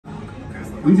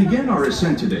We begin our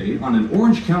ascent today on an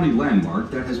Orange County landmark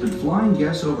that has been flying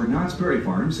guests over Knott's Berry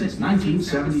Farm since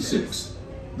 1976.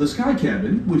 The Sky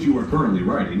Cabin, which you are currently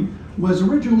riding, was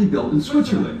originally built in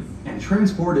Switzerland and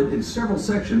transported in several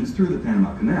sections through the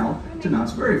Panama Canal to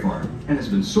Knott's Berry Farm and has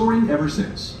been soaring ever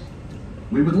since.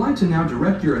 We would like to now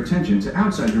direct your attention to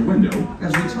outside your window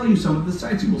as we tell you some of the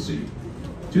sights you will see.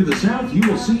 To the south, you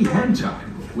will see Hen Time,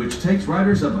 which takes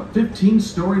riders up a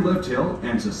 15-story lift hill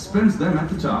and suspends them at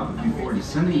the top before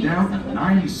descending down a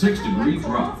 96-degree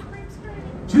drop.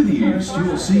 To the east, you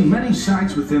will see many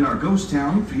sights within our Ghost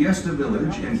Town, Fiesta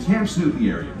Village, and Camp Snoopy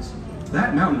areas.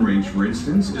 That mountain range, for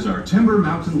instance, is our Timber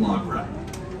Mountain Log Ride.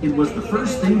 It was the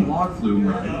first themed log flume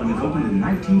ride when it opened in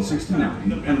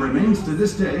 1969 and remains to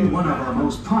this day one of our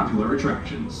most popular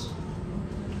attractions.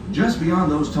 Just beyond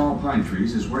those tall pine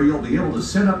trees is where you'll be able to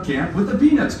set up camp with the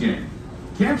Peanuts Gang.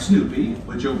 Camp Snoopy,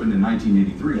 which opened in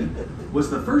 1983, was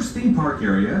the first theme park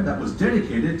area that was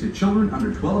dedicated to children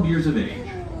under 12 years of age.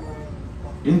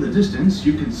 In the distance,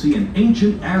 you can see an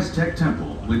ancient Aztec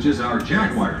temple, which is our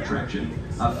Jaguar attraction,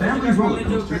 a family roller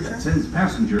coaster that sends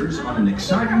passengers on an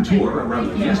exciting tour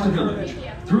around Fiesta Village,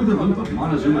 through the loop of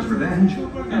Montezuma's Revenge,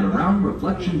 and around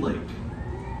Reflection Lake.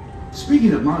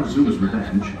 Speaking of Montezuma's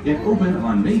Revenge, it opened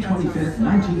on May 25,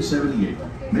 1978,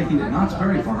 making it Knott's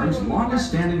Berry Farm's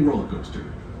longest-standing roller coaster.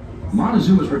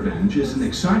 Montezuma's Revenge is an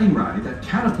exciting ride that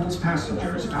catapults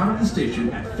passengers out of the station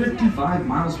at 55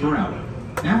 miles per hour.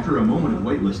 After a moment of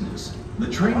weightlessness, the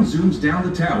train zooms down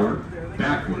the tower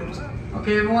backwards.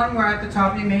 Okay, everyone, we're at the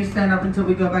top. You may stand up until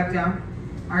we go back down.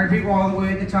 All right, people all the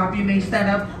way at the top. You may stand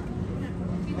up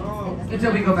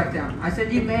until we go back down. I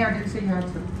said you may. I didn't say you had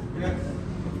to.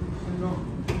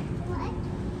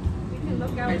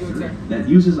 That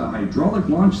uses a hydraulic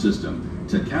launch system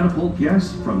to catapult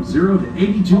guests from 0 to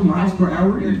 82 miles per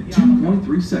hour in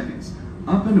 2.3 seconds,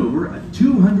 up and over a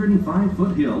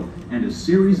 205-foot hill and a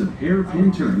series of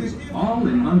hairpin turns, all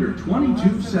in under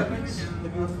 22 seconds.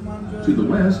 To the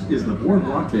west is the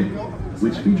Boardwalk Bay,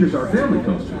 which features our family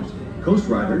coasters, Coast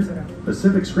Rider,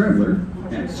 Pacific Scrambler,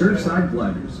 and Surfside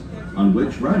Gliders, on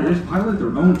which riders pilot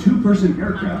their own two-person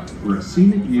aircraft for a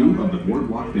scenic view of the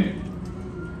Boardwalk Bay.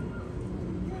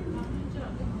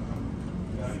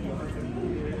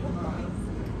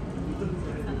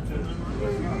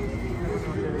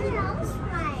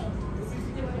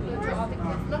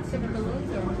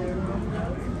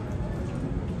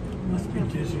 Must be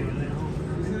dizzy.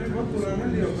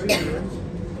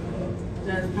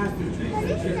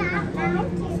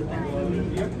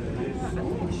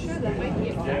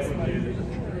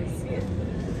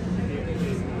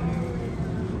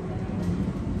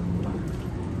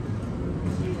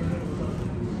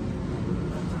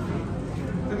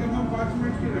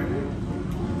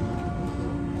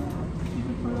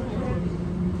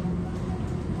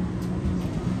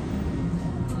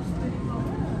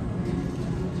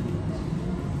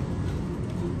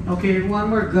 Okay,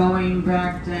 everyone, we're going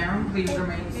back down. Please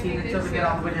remain seated until we get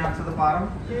all the way down to the bottom.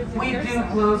 We do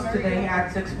close today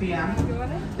at 6 p.m.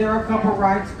 There are a couple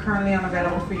rides currently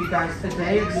unavailable for you guys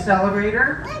today.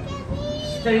 Accelerator,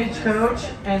 Stagecoach,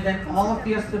 and then all of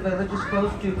Fiesta Village is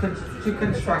closed to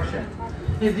construction.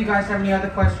 If you guys have any other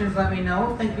questions, let me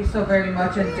know. Thank you so very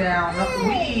much, and down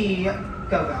we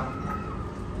go.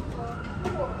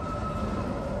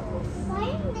 Why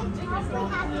didn't they possibly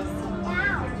have you sit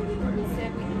down?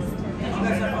 You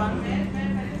guys have fun?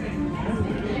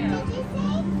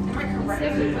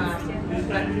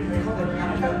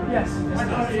 Yes.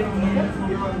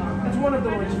 That's one of the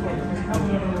words for it.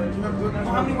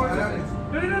 How many words is it?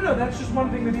 No. That's just one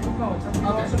thing that people call it. Some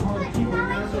people also call it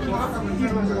keyboard. It's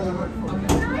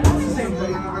the same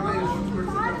thing.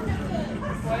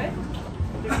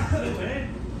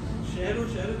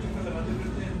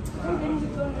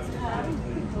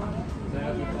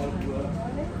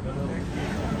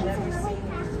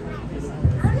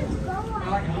 I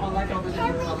like all the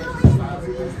different colors and styles.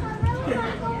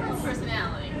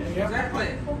 Personality. Exactly.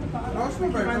 Our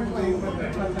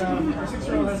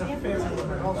 6-year-old has a fancy look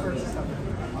at all sorts of stuff.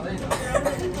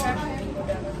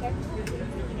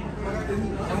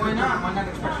 And why not? Why not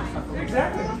expression stuff?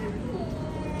 Exactly.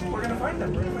 We're gonna find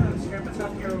them. We're gonna find them. Scrap us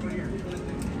out here over here.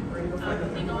 We're gonna go find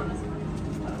them.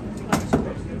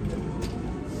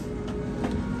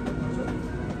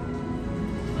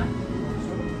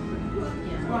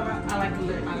 I like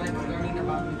learning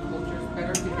about new cultures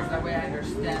better because that way I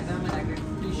understand them and I can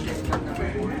appreciate them better.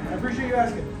 I appreciate you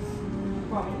asking.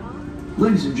 Well,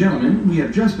 Ladies and gentlemen, we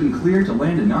have just been cleared to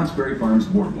land at Knott's Berry Farm's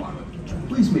boardwalk.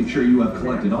 Please make sure you have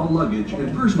collected all luggage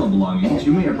and personal belongings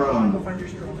you may have brought on board.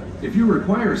 If you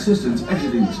require assistance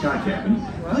exiting the sky cabin,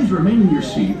 please remain in your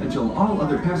seat until all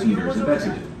other passengers have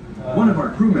exited. One of our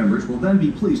crew members will then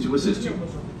be pleased to assist you.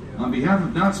 On behalf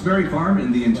of Knott's Berry Farm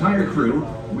and the entire crew,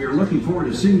 we are looking forward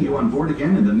to seeing you on board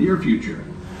again in the near future.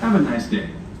 Have a nice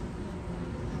day.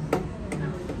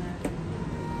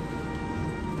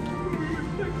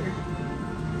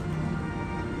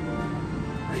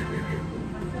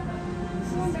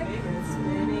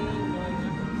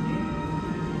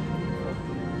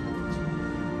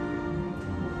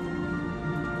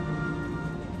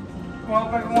 Well,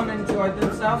 if everyone enjoyed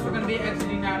themselves, we're going to be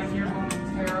exiting out of here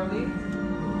momentarily.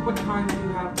 What time do you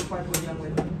have to flight with, young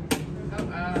lady?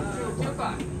 2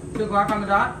 o'clock. 2 o'clock on the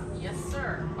dot? Yes,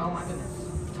 sir. Oh my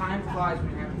goodness. Time flies when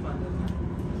you're having fun, doesn't it?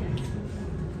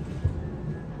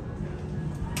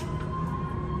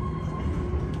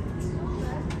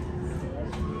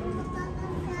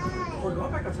 We're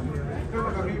going back outside here, right?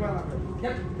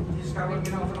 Yep. You just gotta let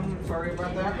me know. I'm sorry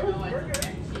about that.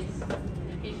 She's a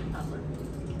patient hustler.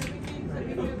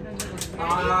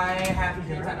 I have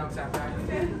kids. I know exactly.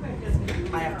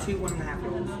 I have 2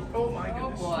 1.5-year-olds. Oh my Oh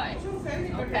goodness. boy.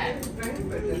 Okay.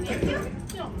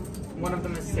 One of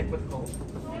them is sick with cold.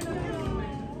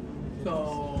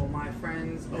 So my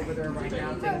friend's over there right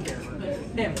now taking care of her.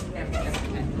 Him.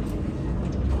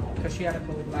 Because she had a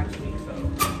cold last week,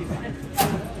 so she's fine.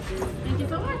 Thank you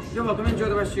so much. You're welcome. Enjoy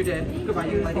the rest of your day. Goodbye,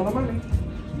 young lady.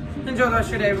 Enjoy the rest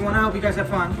of your day, everyone. I hope you guys have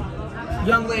fun.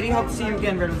 Young lady, hope to see you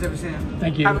again, Riddles, ever soon.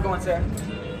 Thank you. Have a good one, sir.